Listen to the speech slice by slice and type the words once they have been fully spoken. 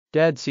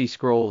Dead Sea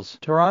Scrolls.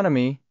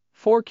 Deuteronomy,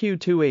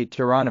 4Q28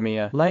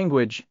 Deuteronomy.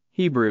 Language,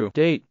 Hebrew.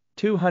 Date,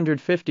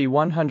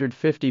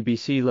 250-150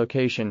 BC.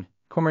 Location,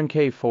 Qumran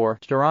Cave 4.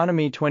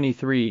 Deuteronomy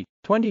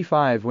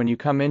 23:25 When you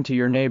come into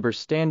your neighbor's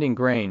standing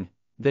grain,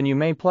 then you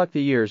may pluck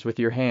the ears with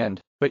your hand,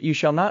 but you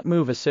shall not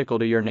move a sickle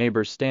to your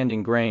neighbor's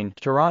standing grain.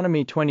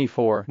 Deuteronomy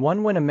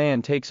 24:1 When a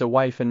man takes a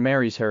wife and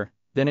marries her,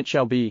 then it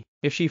shall be,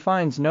 if she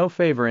finds no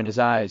favor in his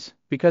eyes,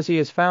 because he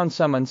has found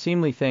some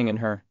unseemly thing in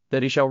her,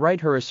 that he shall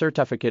write her a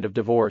certificate of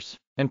divorce,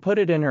 and put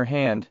it in her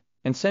hand,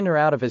 and send her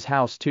out of his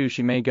house. 2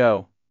 She may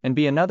go and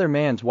be another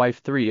man's wife.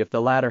 3 If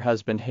the latter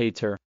husband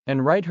hates her,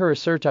 and write her a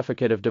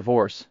certificate of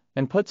divorce,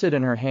 and puts it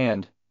in her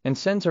hand, and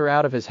sends her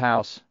out of his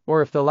house,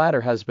 or if the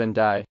latter husband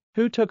die,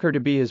 who took her to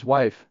be his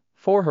wife,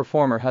 for her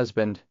former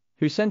husband,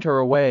 who sent her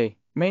away,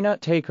 may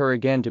not take her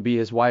again to be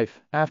his wife,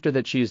 after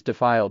that she is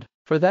defiled,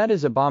 for that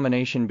is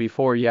abomination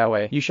before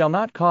Yahweh. You shall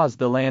not cause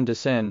the land to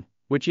sin,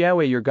 which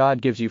Yahweh your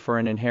God gives you for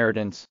an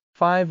inheritance.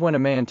 5 When a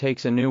man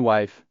takes a new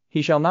wife,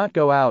 he shall not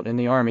go out in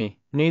the army,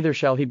 neither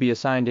shall he be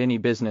assigned any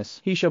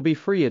business. He shall be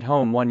free at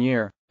home 1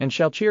 year, and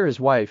shall cheer his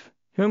wife,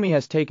 whom he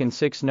has taken.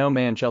 6 No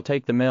man shall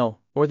take the mill,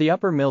 or the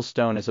upper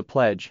millstone as a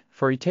pledge,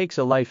 for he takes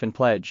a life in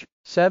pledge.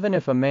 7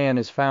 If a man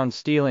is found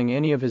stealing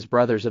any of his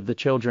brothers of the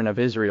children of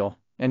Israel,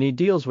 and he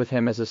deals with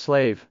him as a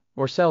slave,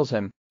 or sells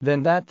him,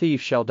 then that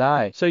thief shall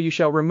die. So you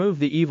shall remove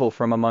the evil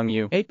from among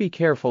you. 8 Be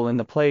careful in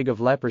the plague of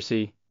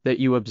leprosy, that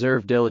you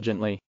observe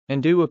diligently,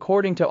 and do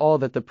according to all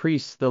that the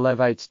priests the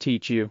Levites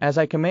teach you, as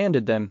I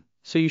commanded them,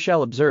 so you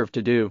shall observe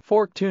to do.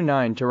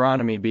 4:29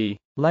 Deuteronomy B.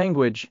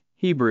 Language,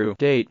 Hebrew.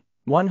 Date,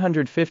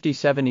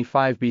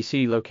 150-75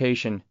 BC.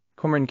 Location,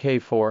 Qumran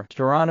Cave 4.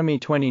 Deuteronomy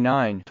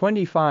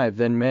 29:25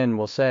 Then men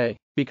will say,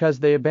 because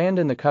they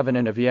abandon the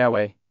covenant of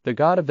Yahweh, the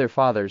God of their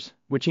fathers,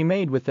 which he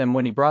made with them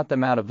when he brought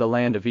them out of the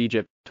land of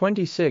Egypt.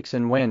 26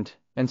 And went,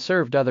 and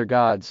served other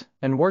gods,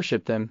 and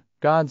worshipped them,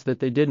 gods that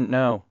they didn't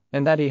know,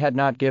 and that he had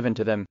not given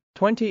to them.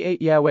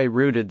 28 Yahweh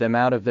rooted them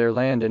out of their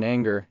land in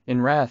anger,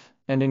 in wrath,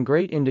 and in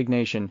great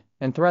indignation,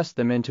 and thrust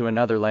them into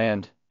another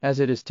land, as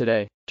it is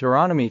today.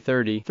 Deuteronomy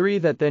 30:3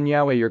 That then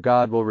Yahweh your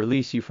God will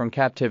release you from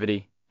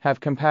captivity, have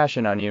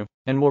compassion on you,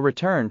 and will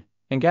return,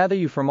 and gather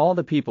you from all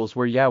the peoples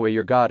where Yahweh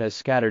your God has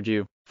scattered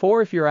you.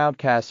 4 If your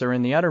outcasts are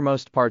in the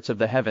uttermost parts of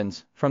the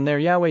heavens, from there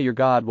Yahweh your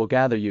God will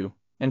gather you,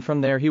 and from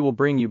there he will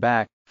bring you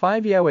back.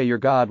 5 Yahweh your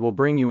God will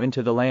bring you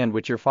into the land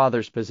which your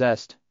fathers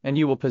possessed, and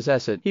you will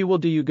possess it. He will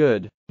do you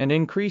good, and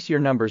increase your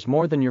numbers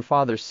more than your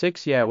fathers.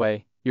 6 Yahweh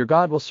your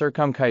God will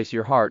circumcise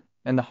your heart,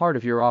 and the heart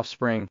of your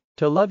offspring,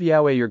 to love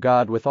Yahweh your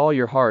God with all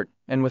your heart,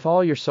 and with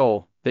all your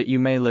soul, that you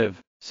may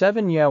live.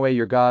 7 Yahweh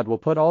your God will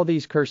put all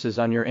these curses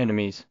on your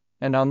enemies,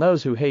 and on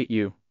those who hate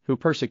you, who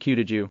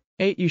persecuted you.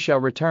 8 You shall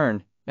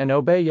return, and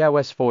obey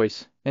Yahweh's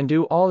voice, and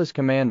do all his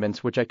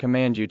commandments which I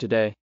command you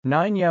today.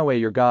 9 Yahweh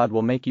your God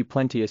will make you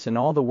plenteous in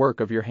all the work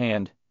of your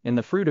hand, in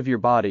the fruit of your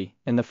body,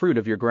 in the fruit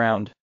of your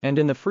ground, and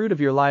in the fruit of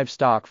your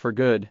livestock for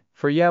good,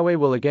 for Yahweh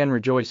will again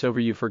rejoice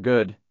over you for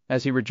good,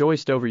 as he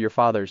rejoiced over your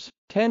fathers.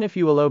 10 If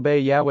you will obey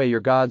Yahweh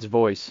your God's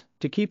voice,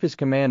 to keep his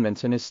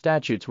commandments and his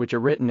statutes which are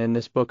written in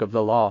this book of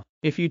the law,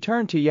 if you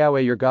turn to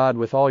Yahweh your God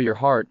with all your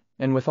heart,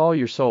 and with all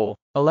your soul.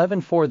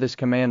 11 For this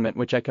commandment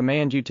which I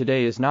command you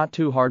today is not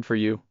too hard for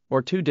you,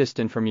 or too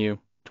distant from you.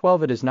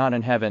 12 It is not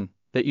in heaven,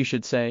 that you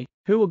should say,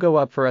 who will go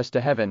up for us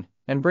to heaven,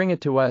 and bring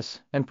it to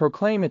us, and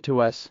proclaim it to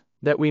us,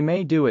 that we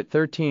may do it.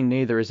 13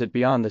 Neither is it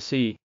beyond the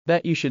sea,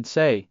 that you should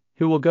say,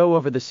 who will go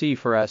over the sea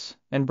for us,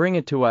 and bring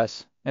it to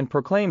us, and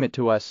proclaim it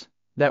to us,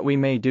 that we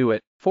may do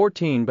it.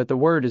 14 But the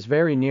word is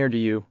very near to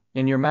you,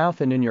 in your mouth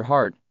and in your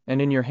heart,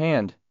 and in your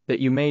hand, that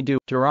you may do.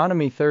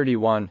 Deuteronomy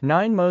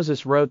 31:9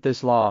 Moses wrote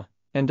this law,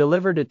 and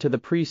delivered it to the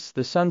priests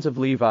the sons of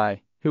Levi,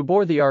 who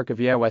bore the ark of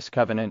Yahweh's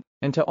covenant,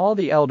 and to all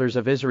the elders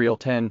of Israel.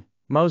 10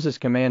 Moses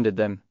commanded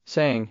them,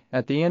 saying,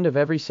 at the end of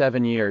every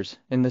 7 years,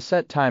 in the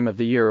set time of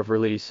the year of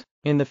release,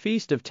 in the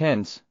feast of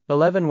tents.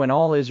 11 When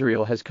all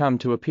Israel has come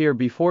to appear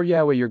before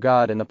Yahweh your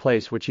God in the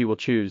place which he will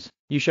choose,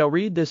 you shall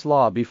read this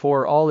law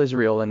before all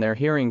Israel in their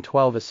hearing.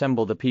 12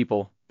 Assemble the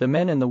people, the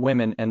men and the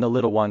women and the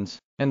little ones,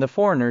 and the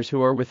foreigners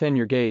who are within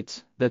your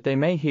gates, that they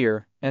may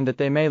hear, and that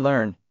they may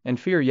learn, and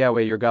fear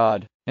Yahweh your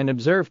God, and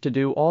observe to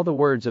do all the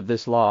words of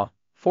this law.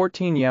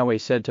 14 Yahweh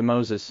said to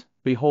Moses,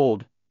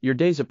 Behold, your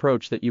days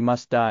approach that you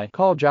must die.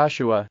 Call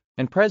Joshua,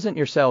 and present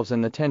yourselves in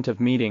the tent of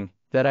meeting,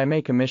 that I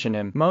may commission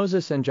him.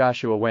 Moses and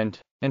Joshua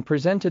went, and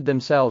presented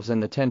themselves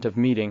in the tent of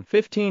meeting.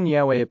 15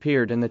 Yahweh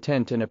appeared in the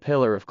tent in a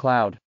pillar of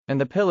cloud, and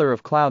the pillar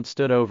of cloud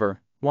stood over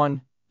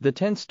 1. The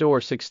tent's door.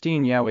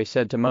 16 Yahweh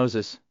said to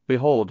Moses,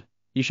 Behold,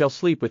 you shall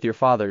sleep with your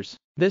fathers.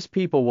 This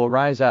people will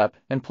rise up,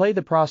 and play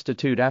the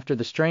prostitute after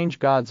the strange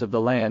gods of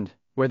the land,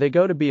 where they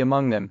go to be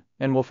among them,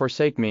 and will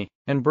forsake me,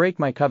 and break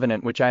my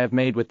covenant which I have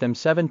made with them.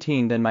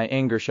 17 Then my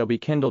anger shall be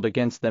kindled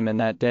against them in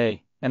that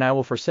day, and I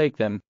will forsake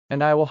them,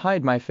 and I will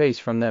hide my face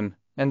from them,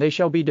 and they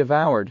shall be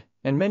devoured,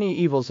 and many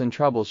evils and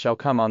troubles shall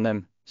come on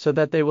them, so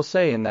that they will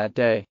say in that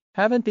day,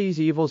 Haven't these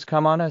evils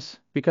come on us,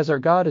 because our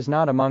God is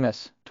not among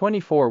us?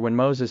 24 When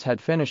Moses had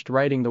finished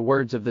writing the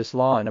words of this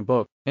law in a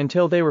book,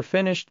 until they were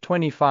finished.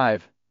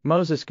 25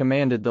 Moses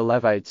commanded the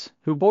Levites,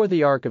 who bore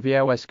the ark of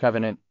Yahweh's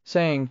covenant,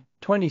 saying,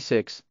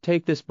 26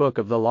 Take this book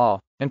of the law,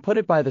 and put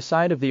it by the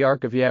side of the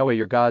ark of Yahweh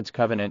your God's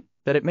covenant,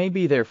 that it may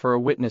be there for a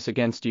witness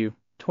against you.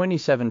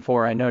 27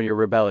 For I know your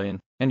rebellion,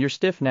 and your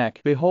stiff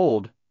neck.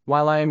 Behold,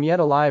 while I am yet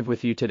alive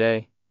with you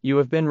today, you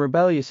have been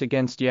rebellious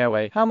against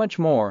Yahweh. How much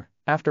more,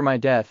 after my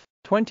death?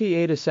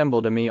 28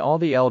 Assemble to me all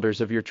the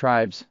elders of your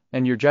tribes,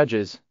 and your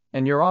judges,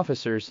 and your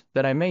officers,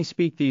 that I may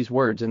speak these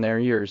words in their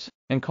ears,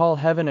 and call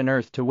heaven and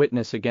earth to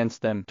witness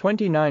against them.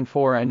 29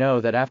 For I know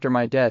that after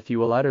my death you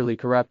will utterly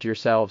corrupt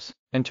yourselves,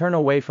 and turn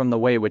away from the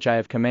way which I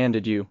have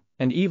commanded you,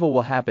 and evil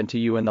will happen to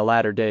you in the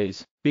latter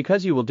days,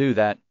 because you will do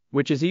that,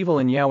 which is evil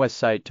in Yahweh's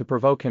sight, to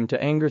provoke him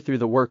to anger through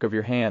the work of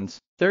your hands.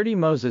 30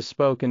 Moses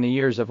spoke in the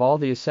ears of all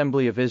the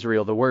assembly of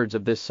Israel the words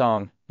of this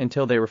song,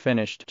 until they were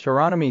finished.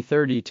 Deuteronomy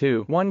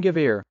 32 1 Give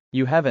ear,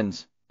 you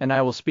heavens, and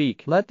I will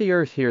speak. Let the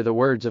earth hear the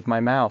words of my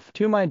mouth.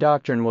 2 My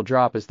doctrine will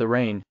drop as the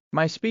rain,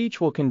 my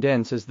speech will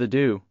condense as the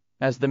dew,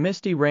 as the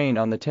misty rain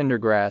on the tender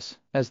grass,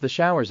 as the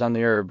showers on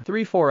the herb.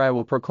 3 For I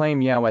will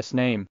proclaim Yahweh's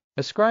name,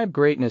 ascribe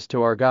greatness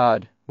to our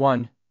God.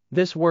 1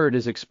 This word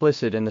is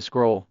explicit in the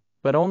scroll,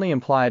 but only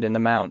implied in the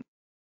mount.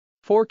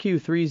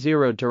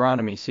 4Q30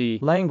 Deuteronomy C.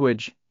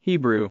 Language,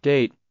 Hebrew.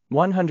 Date,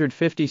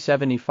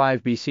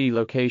 150-75 BC.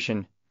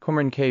 Location,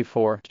 Qumran Cave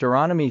 4.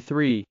 Deuteronomy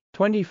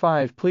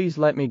 3:25 Please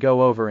let me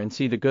go over and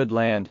see the good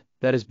land,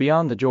 that is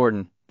beyond the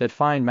Jordan, that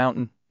fine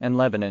mountain, and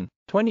Lebanon.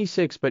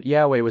 26 But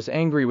Yahweh was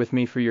angry with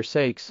me for your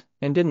sakes,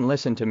 and didn't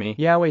listen to me.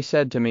 Yahweh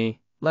said to me,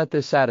 Let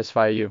this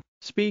satisfy you.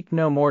 Speak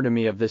no more to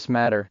me of this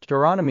matter.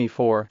 Deuteronomy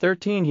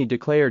 4:13 He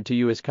declared to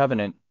you his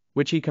covenant,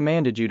 which he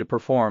commanded you to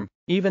perform,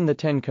 even the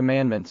 10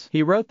 commandments.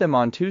 He wrote them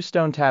on 2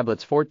 stone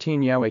tablets.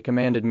 14 Yahweh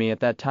commanded me at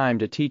that time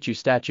to teach you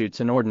statutes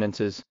and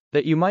ordinances,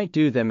 that you might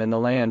do them in the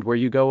land where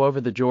you go over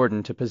the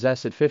Jordan to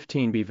possess it.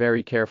 15 Be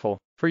very careful,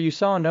 for you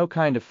saw no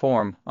kind of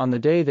form, on the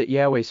day that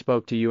Yahweh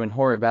spoke to you in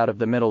Horeb out of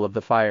the middle of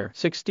the fire.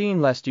 16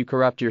 Lest you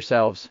corrupt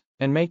yourselves,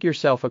 and make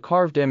yourself a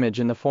carved image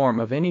in the form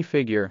of any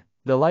figure,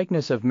 the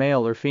likeness of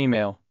male or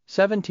female.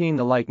 17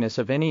 The likeness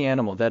of any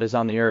animal that is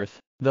on the earth,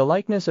 the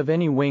likeness of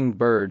any winged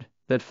bird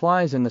that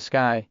flies in the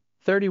sky.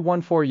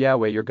 31 For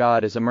Yahweh your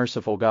God is a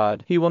merciful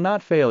God. He will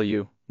not fail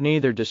you,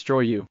 neither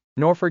destroy you,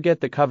 nor forget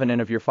the covenant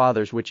of your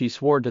fathers which he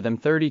swore to them.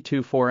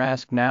 32 For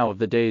ask now of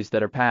the days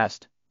that are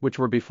past, which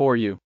were before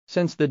you,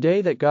 since the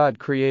day that God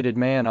created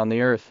man on the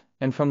earth,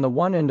 and from the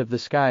one end of the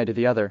sky to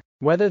the other,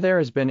 whether there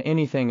has been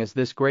anything as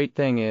this great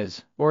thing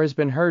is, or has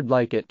been heard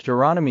like it.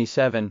 Deuteronomy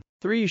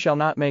 7:3 You shall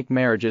not make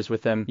marriages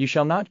with them. You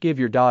shall not give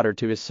your daughter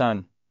to his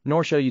son,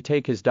 nor shall you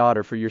take his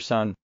daughter for your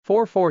son.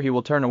 4 He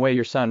will turn away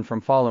your son from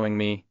following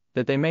me,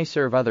 that they may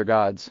serve other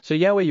gods. So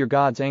Yahweh your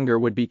God's anger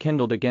would be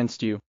kindled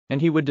against you,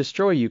 and he would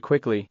destroy you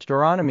quickly.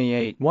 Deuteronomy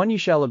 8:1 You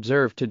shall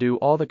observe to do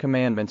all the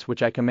commandments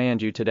which I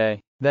command you today,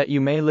 that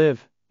you may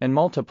live, and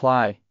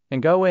multiply,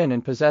 and go in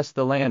and possess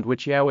the land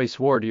which Yahweh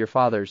swore to your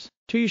fathers.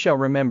 2 You shall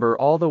remember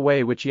all the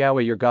way which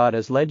Yahweh your God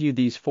has led you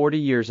these 40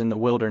 years in the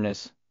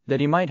wilderness,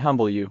 that he might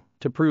humble you,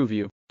 to prove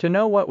you, to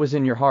know what was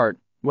in your heart,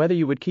 whether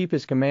you would keep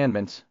his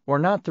commandments, or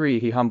not. 3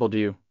 He humbled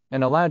you,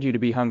 and allowed you to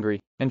be hungry,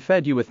 and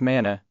fed you with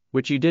manna,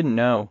 which you didn't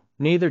know,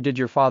 neither did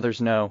your fathers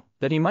know,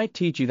 that he might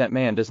teach you that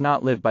man does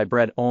not live by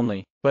bread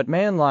only, but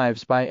man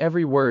lives by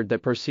every word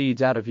that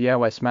proceeds out of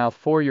Yahweh's mouth.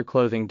 4 Your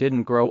clothing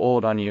didn't grow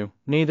old on you,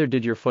 neither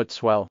did your foot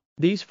swell.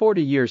 These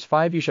 40 years.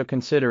 5 You shall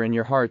consider in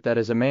your heart that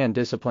as a man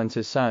disciplines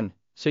his son,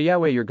 so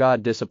Yahweh your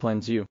God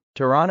disciplines you.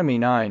 Deuteronomy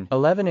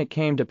 9:11 It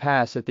came to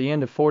pass at the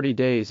end of 40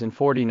 days and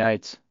 40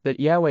 nights, that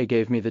Yahweh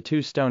gave me the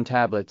 2 stone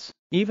tablets,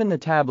 even the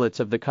tablets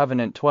of the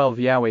covenant. 12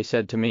 Yahweh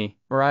said to me,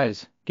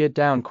 Arise, get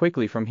down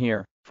quickly from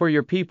here, for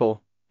your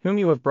people, whom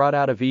you have brought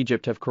out of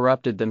Egypt, have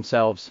corrupted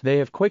themselves. They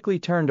have quickly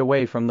turned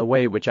away from the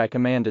way which I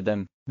commanded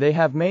them. They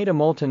have made a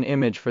molten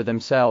image for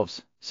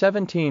themselves.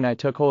 17 I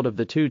took hold of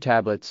the 2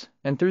 tablets,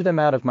 and threw them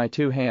out of my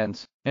 2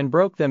 hands, and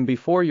broke them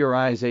before your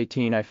eyes.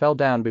 18 I fell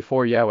down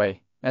before Yahweh,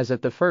 as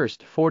at the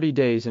first 40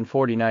 days and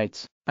 40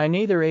 nights. I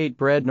neither ate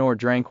bread nor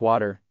drank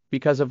water,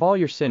 because of all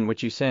your sin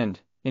which you sinned,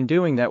 in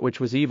doing that which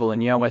was evil in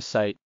Yahweh's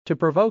sight, to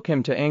provoke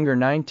him to anger.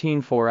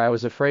 19 For I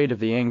was afraid of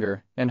the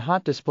anger and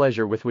hot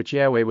displeasure with which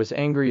Yahweh was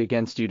angry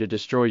against you to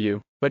destroy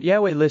you. But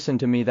Yahweh listened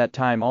to me that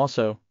time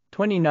also.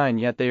 29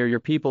 Yet they are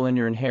your people and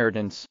your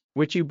inheritance,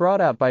 which you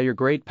brought out by your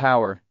great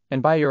power,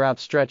 and by your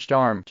outstretched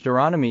arm.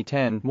 Deuteronomy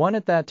 10:1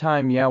 At that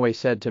time Yahweh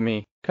said to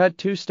me, Cut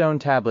 2 stone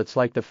tablets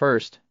like the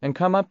first, and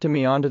come up to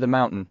me onto the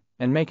mountain,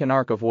 and make an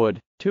ark of wood.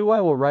 2 I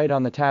will write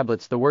on the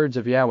tablets the words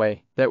of Yahweh,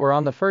 that were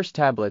on the first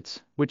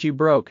tablets, which you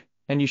broke,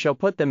 and you shall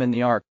put them in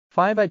the ark.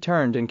 5 I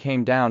turned and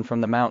came down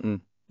from the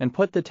mountain, and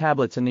put the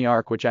tablets in the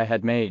ark which I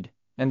had made,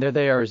 and there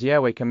they are as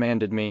Yahweh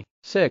commanded me.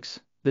 6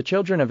 The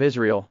children of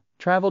Israel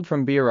traveled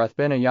from Beeroth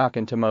ben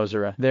Ayakan to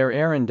Mosera. There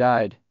Aaron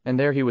died, and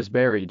there he was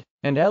buried,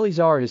 and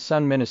Eleazar his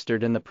son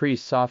ministered in the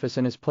priest's office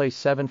in his place.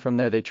 7 From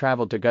there they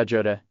traveled to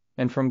Gudjodah,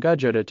 and from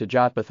Gudjodah to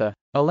Jotbatha,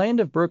 a land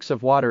of brooks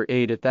of water.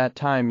 8 At that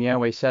time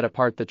Yahweh set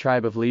apart the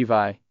tribe of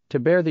Levi, to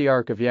bear the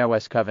ark of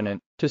Yahweh's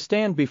covenant, to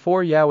stand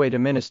before Yahweh to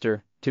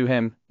minister to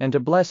him, and to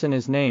bless in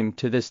his name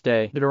to this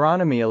day.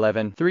 Deuteronomy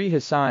 11:3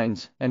 His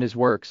signs, and his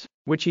works,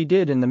 which he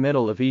did in the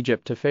middle of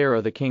Egypt to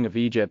Pharaoh the king of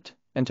Egypt,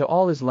 and to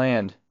all his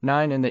land.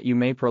 9 And that you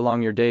may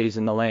prolong your days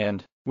in the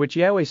land, which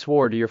Yahweh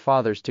swore to your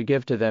fathers to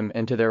give to them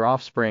and to their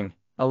offspring,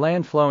 a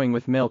land flowing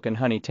with milk and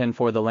honey. 10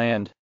 For the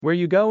land, where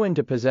you go in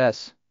to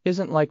possess,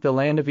 isn't like the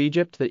land of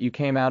Egypt that you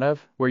came out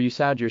of, where you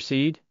sowed your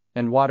seed,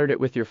 and watered it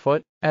with your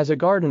foot, as a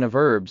garden of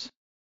herbs.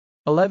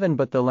 11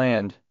 But the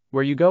land,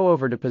 where you go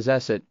over to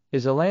possess it,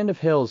 is a land of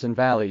hills and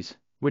valleys,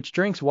 which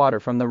drinks water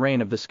from the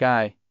rain of the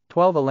sky.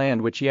 12 A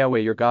land which Yahweh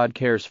your God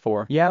cares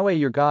for. Yahweh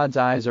your God's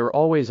eyes are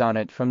always on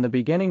it from the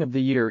beginning of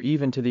the year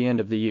even to the end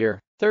of the year.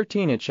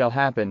 13 It shall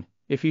happen,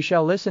 if you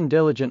shall listen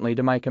diligently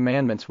to my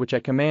commandments which I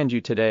command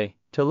you today,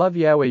 to love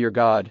Yahweh your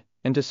God,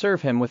 and to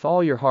serve him with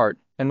all your heart,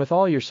 and with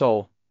all your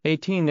soul.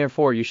 18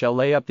 Therefore you shall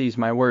lay up these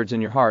my words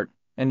in your heart,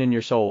 and in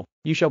your soul.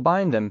 You shall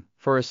bind them,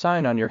 for a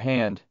sign on your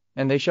hand,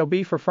 and they shall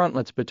be for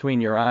frontlets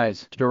between your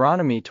eyes.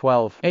 Deuteronomy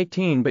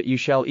 12:18 But you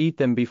shall eat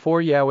them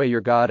before Yahweh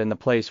your God in the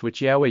place which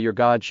Yahweh your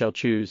God shall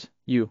choose,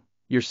 you,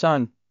 your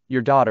son,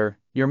 your daughter,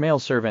 your male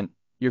servant,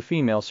 your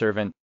female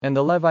servant, and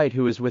the Levite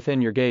who is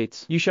within your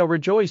gates. You shall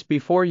rejoice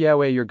before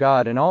Yahweh your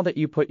God in all that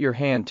you put your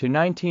hand to.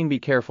 19 Be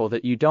careful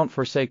that you don't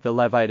forsake the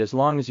Levite as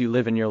long as you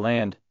live in your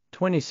land.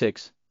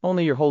 26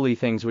 Only your holy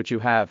things which you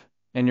have,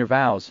 and your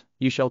vows,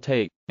 you shall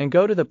take, and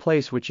go to the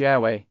place which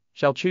Yahweh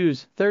shall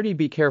choose. 30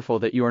 Be careful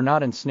that you are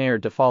not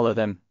ensnared to follow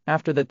them,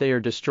 after that they are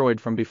destroyed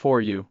from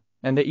before you,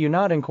 and that you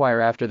not inquire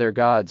after their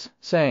gods,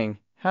 saying,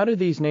 How do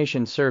these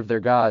nations serve their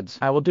gods?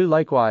 I will do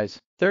likewise.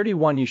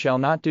 31 You shall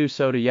not do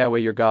so to Yahweh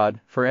your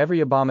God, for every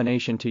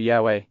abomination to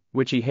Yahweh,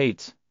 which he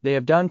hates, they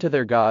have done to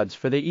their gods,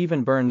 for they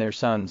even burn their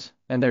sons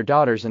and their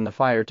daughters in the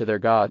fire to their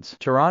gods.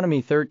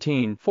 Deuteronomy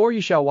 13:4 You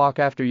shall walk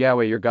after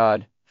Yahweh your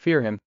God,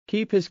 fear him,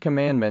 keep his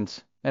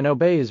commandments, and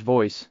obey his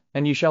voice,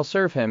 and you shall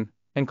serve him,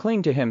 and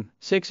cling to him.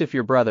 6 If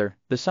your brother,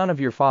 the son of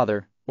your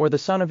father, or the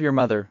son of your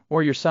mother,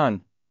 or your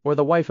son, or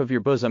the wife of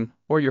your bosom,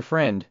 or your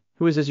friend,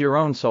 who is as your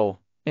own soul,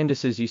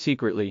 indices you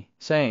secretly,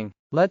 saying,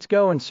 Let's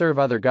go and serve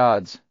other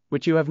gods,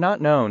 which you have not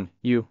known,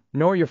 you,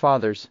 nor your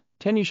fathers,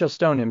 10 You shall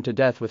stone him to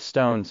death with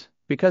stones,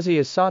 because he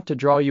has sought to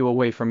draw you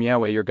away from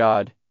Yahweh your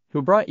God,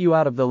 who brought you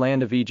out of the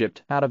land of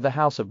Egypt, out of the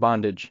house of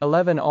bondage.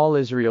 11 All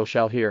Israel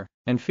shall hear,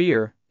 and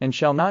fear, and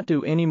shall not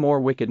do any more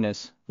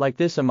wickedness, like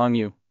this among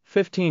you.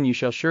 15 You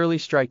shall surely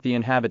strike the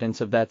inhabitants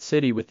of that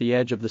city with the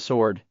edge of the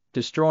sword,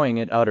 destroying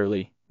it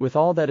utterly, with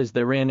all that is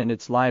therein and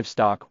its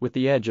livestock with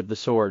the edge of the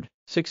sword.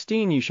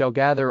 16 You shall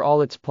gather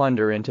all its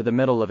plunder into the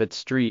middle of its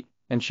street,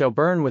 and shall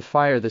burn with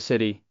fire the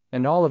city,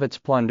 and all of its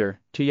plunder,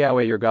 to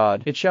Yahweh your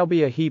God. It shall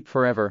be a heap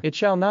forever, it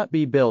shall not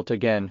be built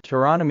again.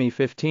 Deuteronomy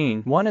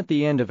 15:1 At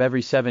the end of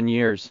every 7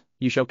 years,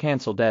 you shall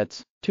cancel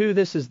debts. 2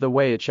 This is the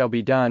way it shall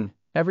be done,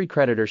 every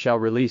creditor shall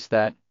release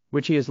that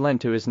which he has lent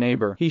to his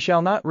neighbor. He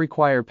shall not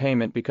require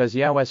payment because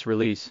Yahweh's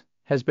release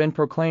has been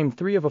proclaimed.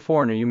 3 Of a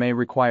foreigner you may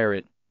require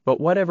it,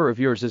 but whatever of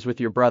yours is with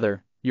your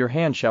brother, your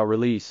hand shall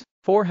release.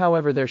 4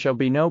 However there shall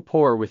be no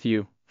poor with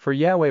you, for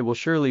Yahweh will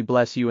surely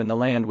bless you in the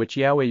land which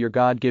Yahweh your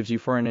God gives you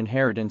for an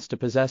inheritance to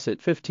possess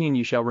it. 15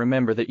 You shall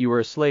remember that you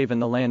were a slave in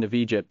the land of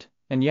Egypt,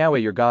 and Yahweh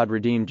your God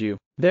redeemed you.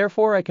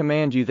 Therefore I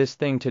command you this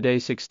thing today.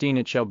 16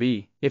 It shall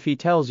be, if he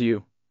tells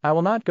you, I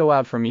will not go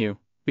out from you,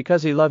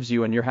 because he loves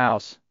you and your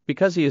house,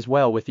 because he is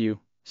well with you.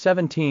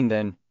 17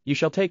 Then you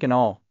shall take an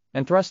awl,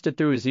 and thrust it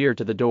through his ear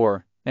to the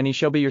door, and he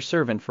shall be your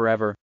servant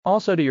forever.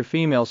 Also to your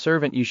female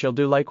servant you shall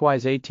do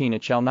likewise. 18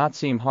 It shall not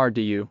seem hard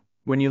to you,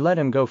 when you let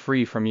him go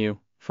free from you,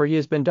 for he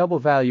has been double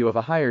value of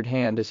a hired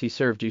hand as he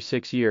served you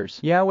 6 years.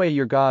 Yahweh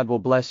your God will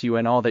bless you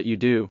in all that you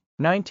do.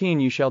 19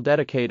 You shall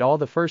dedicate all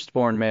the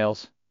firstborn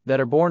males that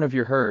are born of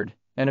your herd,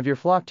 and of your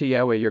flock to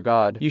Yahweh your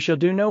God. You shall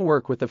do no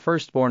work with the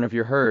firstborn of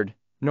your herd,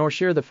 nor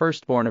shear the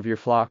firstborn of your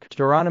flock.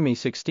 Deuteronomy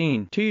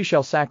 16:2 You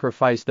shall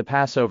sacrifice the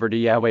Passover to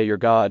Yahweh your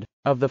God,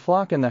 of the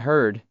flock and the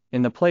herd,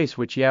 in the place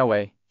which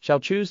Yahweh shall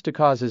choose to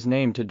cause his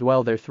name to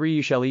dwell there. 3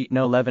 You shall eat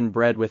no leavened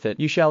bread with it.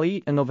 You shall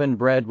eat unleavened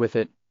bread with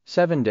it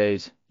 7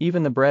 days,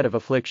 even the bread of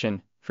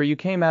affliction, for you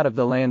came out of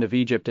the land of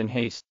Egypt in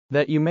haste,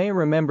 that you may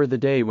remember the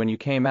day when you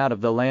came out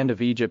of the land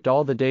of Egypt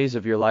all the days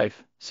of your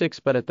life. 6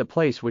 But at the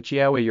place which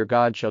Yahweh your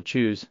God shall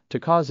choose to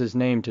cause his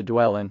name to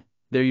dwell in,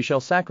 there you shall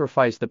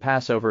sacrifice the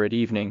Passover at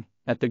evening,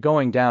 at the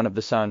going down of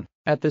the sun.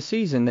 At the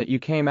season that you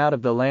came out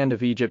of the land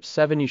of Egypt.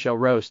 7 You shall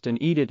roast and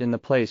eat it in the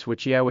place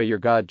which Yahweh your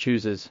God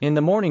chooses. In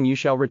the morning you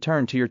shall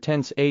return to your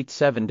tents. 8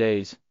 7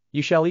 days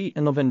you shall eat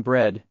unleavened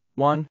bread.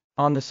 1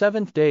 On the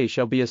 7th day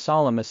shall be a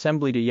solemn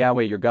assembly to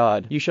Yahweh your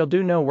God. You shall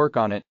do no work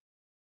on it.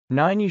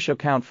 9 You shall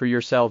count for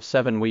yourselves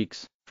 7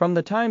 weeks. From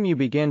the time you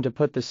begin to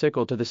put the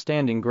sickle to the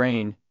standing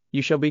grain,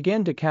 you shall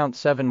begin to count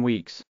 7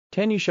 weeks.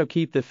 10 You shall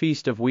keep the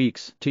feast of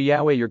weeks to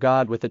Yahweh your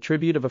God with the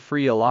tribute of a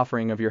free will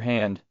offering of your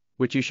hand,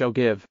 which you shall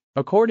give,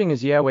 according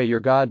as Yahweh your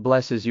God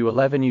blesses you.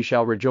 11 You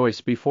shall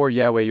rejoice before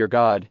Yahweh your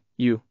God,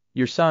 you,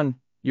 your son,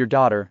 your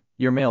daughter,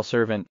 your male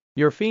servant,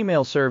 your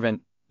female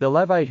servant, the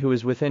Levite who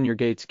is within your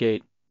gate's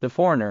gate, the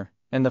foreigner,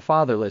 and the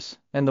fatherless,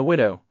 and the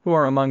widow, who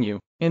are among you,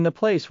 in the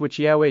place which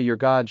Yahweh your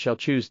God shall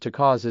choose to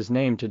cause his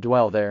name to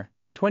dwell there.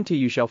 20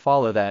 You shall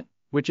follow that,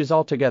 which is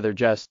altogether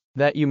just,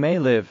 that you may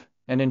live,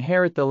 and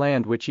inherit the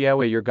land which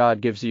Yahweh your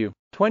God gives you.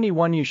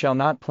 21 You shall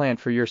not plant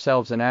for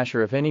yourselves an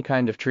asher of any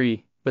kind of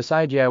tree,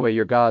 beside Yahweh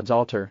your God's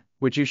altar,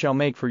 which you shall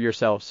make for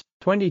yourselves.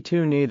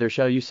 22 Neither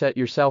shall you set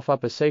yourself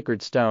up a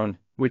sacred stone,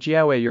 which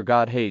Yahweh your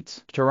God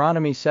hates.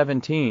 Deuteronomy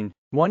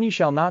 17:1 You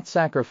shall not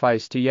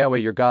sacrifice to Yahweh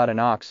your God an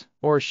ox,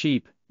 or a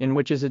sheep, in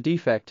which is a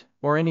defect,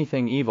 or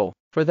anything evil,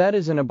 for that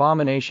is an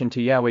abomination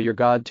to Yahweh your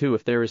God too.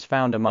 If there is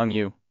found among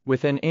you,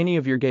 within any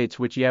of your gates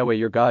which Yahweh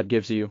your God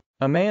gives you,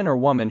 a man or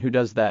woman who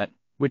does that,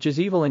 which is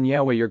evil in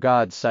Yahweh your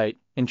God's sight,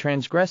 in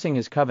transgressing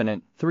his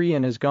covenant, 3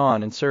 And has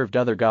gone and served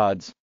other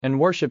gods, and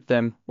worshipped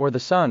them, or the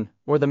sun,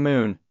 or the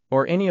moon,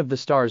 or any of the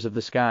stars of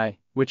the sky,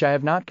 which I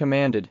have not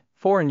commanded,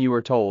 4 And you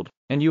are told,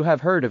 and you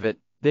have heard of it,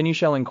 then you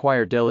shall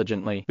inquire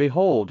diligently.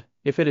 Behold,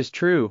 if it is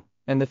true,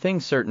 and the thing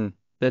certain,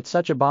 that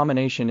such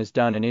abomination is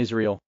done in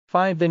Israel.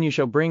 5 Then you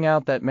shall bring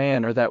out that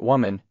man or that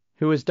woman,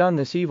 who has done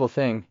this evil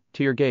thing,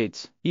 to your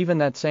gates, even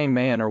that same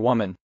man or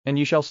woman, and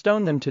you shall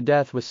stone them to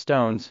death with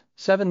stones.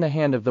 7 The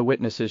hand of the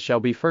witnesses shall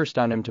be first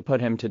on him to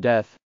put him to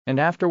death, and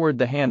afterward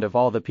the hand of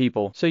all the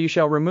people. So you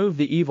shall remove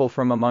the evil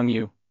from among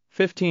you.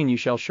 15 You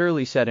shall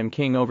surely set him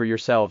king over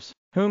yourselves,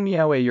 whom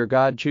Yahweh your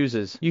God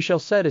chooses. You shall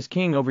set as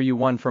king over you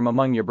one from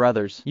among your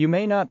brothers. You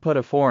may not put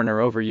a foreigner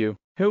over you,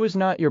 who is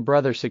not your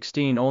brother.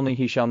 16 Only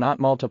he shall not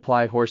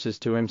multiply horses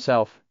to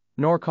himself,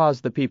 nor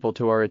cause the people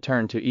to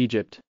return to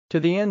Egypt, to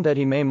the end that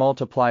he may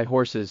multiply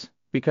horses,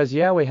 because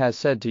Yahweh has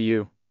said to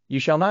you, You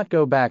shall not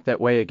go back that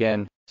way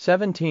again.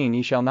 17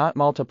 He shall not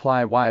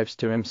multiply wives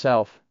to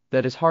himself,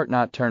 that his heart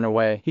not turn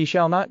away. He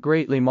shall not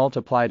greatly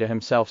multiply to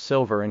himself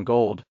silver and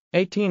gold.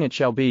 18 It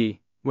shall be,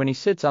 when he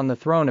sits on the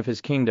throne of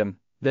his kingdom,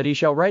 that he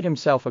shall write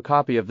himself a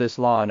copy of this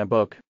law in a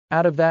book,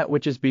 out of that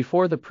which is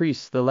before the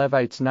priests the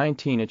Levites.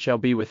 19 It shall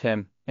be with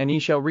him, and he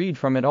shall read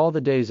from it all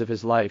the days of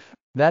his life,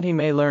 that he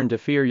may learn to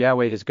fear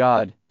Yahweh his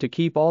God, to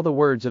keep all the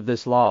words of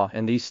this law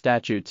and these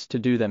statutes to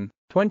do them.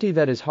 20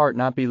 That his heart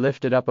not be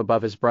lifted up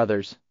above his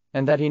brothers,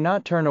 and that he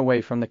not turn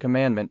away from the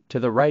commandment to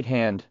the right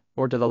hand,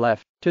 or to the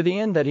left, to the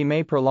end that he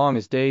may prolong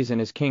his days in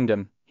his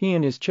kingdom, he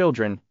and his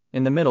children,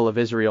 in the middle of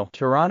Israel.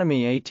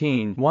 Deuteronomy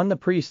 18:1 The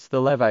priests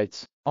the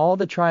Levites, all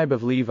the tribe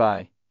of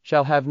Levi,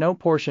 shall have no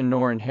portion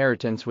nor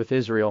inheritance with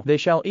Israel. They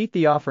shall eat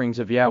the offerings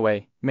of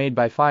Yahweh, made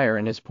by fire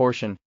in his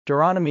portion.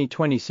 Deuteronomy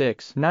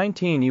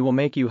 26:19 He will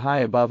make you high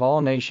above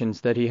all nations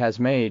that he has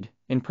made,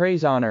 in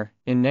praise honor,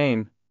 in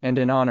name, and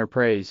in honor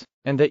praise,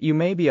 and that you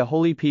may be a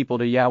holy people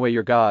to Yahweh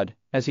your God,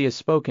 as he has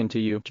spoken to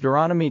you.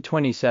 Deuteronomy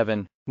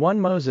 27:1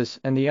 Moses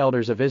and the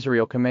elders of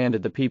Israel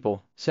commanded the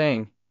people,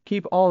 saying,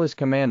 Keep all his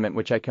commandment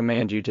which I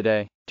command you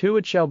today. 2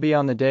 It shall be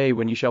on the day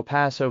when you shall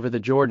pass over the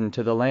Jordan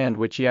to the land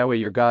which Yahweh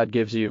your God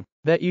gives you,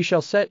 that you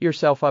shall set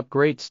yourself up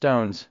great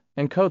stones,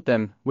 and coat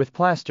them with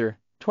plaster.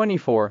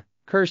 24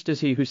 Cursed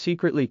is he who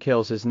secretly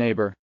kills his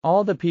neighbor.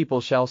 All the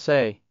people shall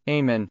say,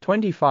 Amen.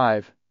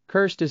 25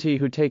 Cursed is he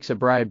who takes a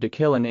bribe to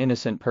kill an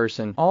innocent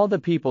person. All the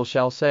people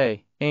shall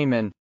say,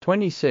 Amen.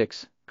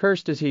 26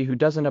 Cursed is he who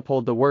doesn't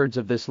uphold the words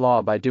of this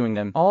law by doing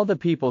them. All the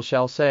people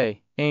shall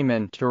say,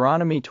 Amen.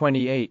 Deuteronomy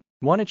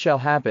 28:1 It shall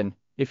happen,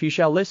 if you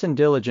shall listen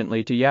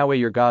diligently to Yahweh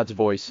your God's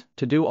voice,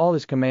 to do all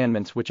his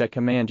commandments which I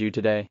command you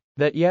today,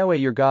 that Yahweh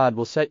your God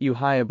will set you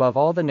high above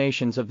all the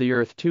nations of the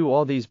earth. 2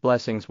 All these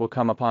blessings will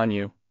come upon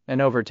you,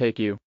 and overtake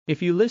you,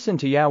 if you listen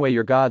to Yahweh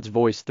your God's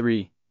voice.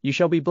 3 You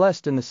shall be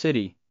blessed in the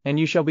city, and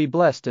you shall be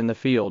blessed in the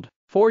field.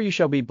 4 You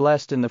shall be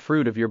blessed in the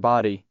fruit of your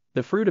body,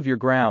 the fruit of your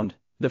ground,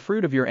 the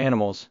fruit of your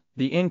animals,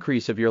 the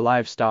increase of your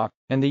livestock,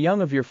 and the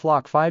young of your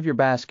flock. 5 Your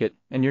basket,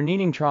 and your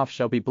kneading trough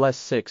shall be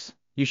blessed. 6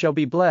 You shall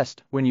be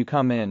blessed when you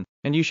come in,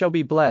 and you shall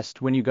be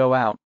blessed when you go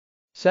out.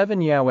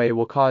 7 Yahweh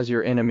will cause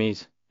your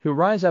enemies, who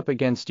rise up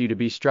against you, to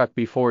be struck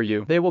before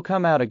you. They will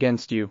come out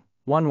against you,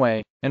 one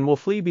way, and will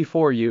flee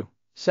before you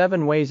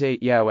 7 ways.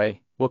 8 Yahweh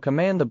will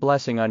command the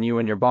blessing on you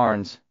in your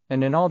barns,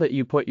 and in all that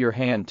you put your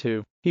hand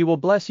to. He will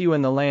bless you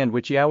in the land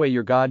which Yahweh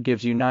your God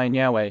gives you. 9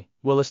 Yahweh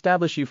will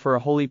establish you for a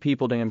holy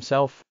people to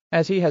himself,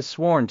 as he has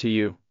sworn to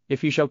you,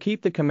 if you shall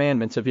keep the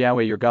commandments of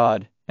Yahweh your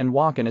God, and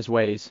walk in his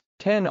ways.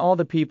 10 All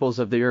the peoples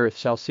of the earth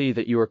shall see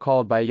that you are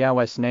called by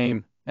Yahweh's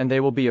name, and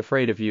they will be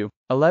afraid of you.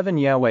 11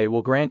 Yahweh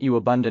will grant you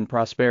abundant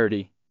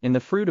prosperity, in the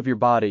fruit of your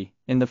body,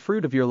 in the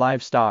fruit of your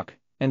livestock,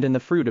 and in the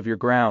fruit of your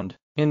ground,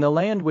 in the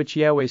land which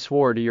Yahweh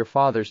swore to your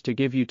fathers to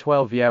give you.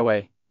 12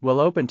 Yahweh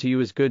will open to you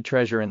his good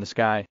treasure in the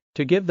sky,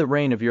 to give the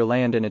rain of your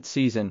land in its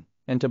season,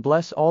 and to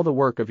bless all the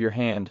work of your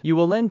hand. You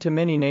will lend to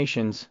many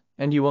nations,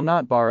 and you will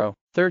not borrow.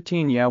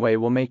 13 Yahweh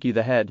will make you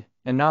the head,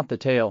 and not the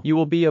tail. You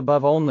will be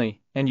above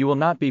only, and you will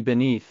not be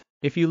beneath,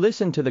 if you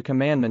listen to the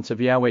commandments of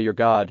Yahweh your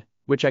God,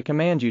 which I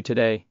command you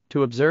today,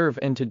 to observe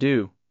and to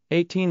do.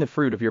 18 The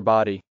fruit of your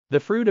body, the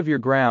fruit of your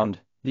ground,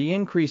 the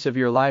increase of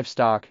your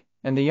livestock,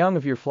 and the young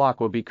of your flock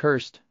will be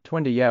cursed.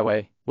 20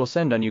 Yahweh will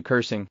send on you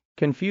cursing,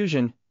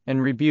 confusion,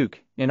 and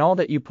rebuke, in all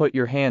that you put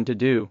your hand to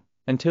do,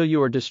 until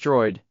you are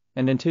destroyed,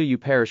 and until you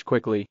perish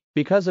quickly,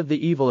 because of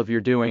the evil of your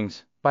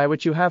doings, by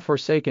which you have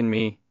forsaken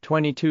me.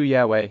 22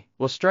 Yahweh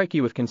will strike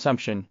you with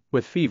consumption,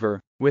 with fever,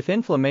 with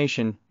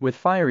inflammation, with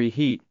fiery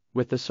heat,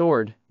 with the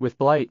sword, with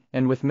blight,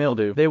 and with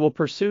mildew. They will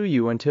pursue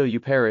you until you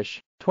perish.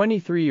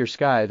 23 Your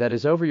sky that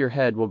is over your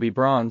head will be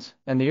bronze,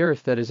 and the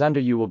earth that is under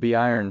you will be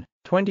iron.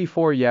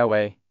 24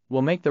 Yahweh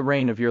will make the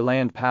rain of your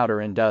land powder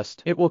and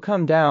dust. It will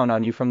come down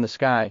on you from the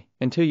sky,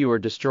 until you are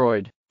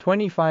destroyed.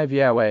 25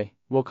 Yahweh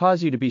will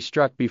cause you to be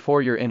struck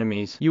before your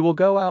enemies. You will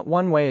go out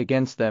one way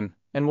against them,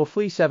 and will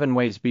flee 7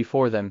 ways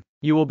before them.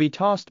 You will be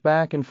tossed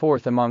back and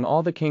forth among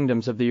all the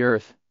kingdoms of the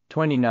earth.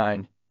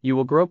 29 You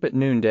will grope at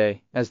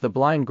noonday, as the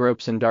blind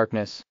gropes in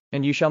darkness,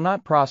 and you shall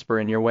not prosper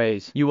in your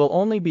ways. You will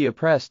only be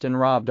oppressed and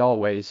robbed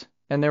always,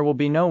 and there will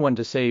be no one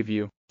to save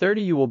you.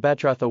 30 You will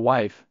betroth a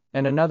wife,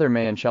 and another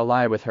man shall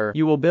lie with her.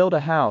 You will build a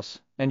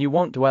house, and you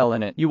won't dwell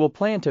in it. You will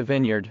plant a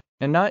vineyard,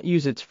 and not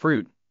use its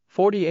fruit.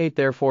 48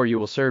 Therefore you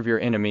will serve your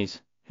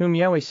enemies, whom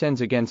Yahweh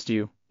sends against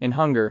you, in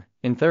hunger,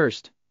 in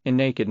thirst, in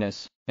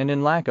nakedness, and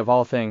in lack of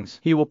all things.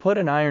 He will put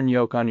an iron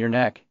yoke on your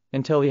neck,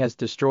 until he has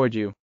destroyed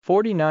you.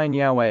 49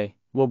 Yahweh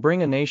will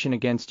bring a nation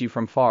against you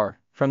from far,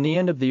 from the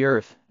end of the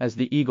earth, as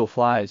the eagle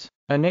flies,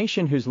 a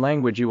nation whose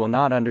language you will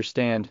not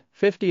understand.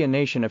 50 A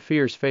nation of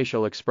fierce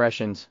facial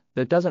expressions,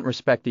 that doesn't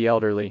respect the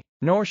elderly,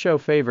 nor show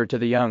favor to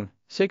the young.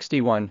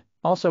 61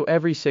 Also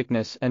every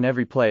sickness and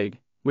every plague,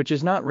 which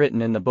is not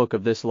written in the book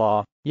of this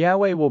law,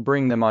 Yahweh will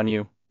bring them on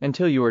you,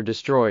 until you are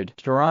destroyed.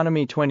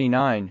 Deuteronomy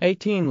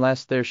 29:18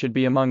 Lest there should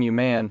be among you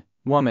man,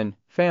 woman,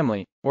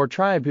 family, or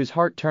tribe whose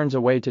heart turns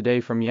away today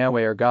from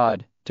Yahweh our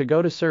God, to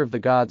go to serve the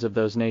gods of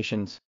those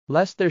nations.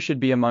 Lest there should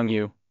be among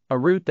you a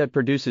root that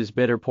produces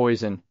bitter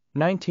poison.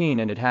 19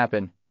 And it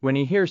happen, when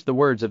he hears the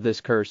words of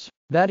this curse,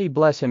 that he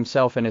bless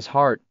himself in his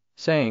heart,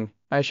 saying,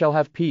 I shall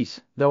have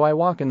peace, though I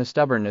walk in the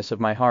stubbornness of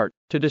my heart,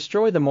 to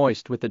destroy the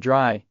moist with the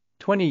dry.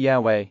 20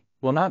 Yahweh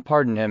will not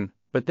pardon him,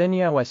 but then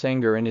Yahweh's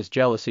anger and his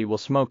jealousy will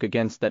smoke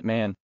against that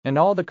man, and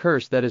all the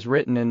curse that is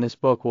written in this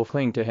book will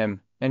cling to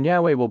him, and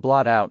Yahweh will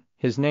blot out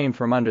his name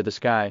from under the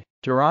sky.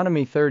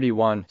 Deuteronomy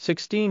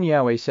 31:16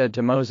 Yahweh said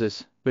to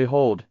Moses,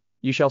 Behold,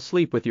 you shall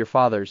sleep with your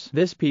fathers.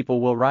 This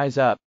people will rise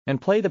up, and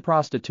play the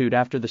prostitute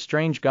after the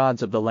strange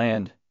gods of the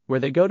land, where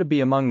they go to be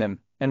among them,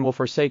 and will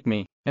forsake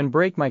me, and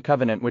break my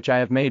covenant which I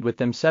have made with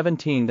them.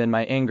 17 Then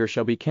my anger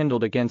shall be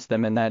kindled against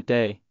them in that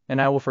day,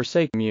 and I will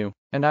forsake you,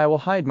 and I will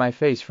hide my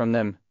face from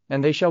them,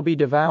 and they shall be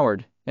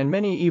devoured, and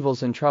many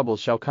evils and troubles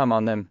shall come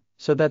on them,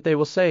 so that they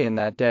will say in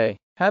that day,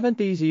 Haven't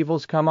these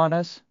evils come on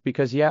us,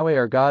 because Yahweh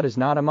our God is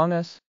not among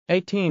us?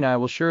 18 I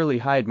will surely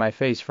hide my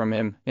face from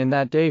him in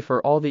that day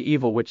for all the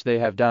evil which they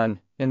have done,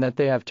 in that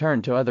they have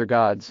turned to other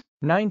gods.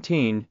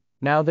 19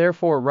 Now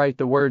therefore write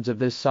the words of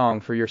this song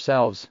for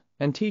yourselves,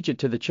 and teach it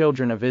to the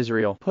children of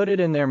Israel. Put it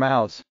in their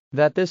mouths,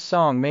 that this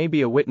song may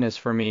be a witness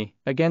for me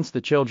against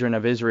the children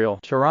of Israel.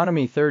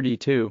 Deuteronomy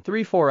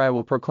 32:3 For I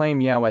will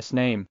proclaim Yahweh's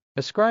name.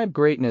 Ascribe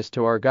greatness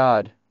to our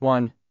God.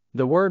 1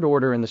 The word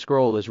order in the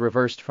scroll is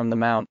reversed from the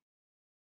mount.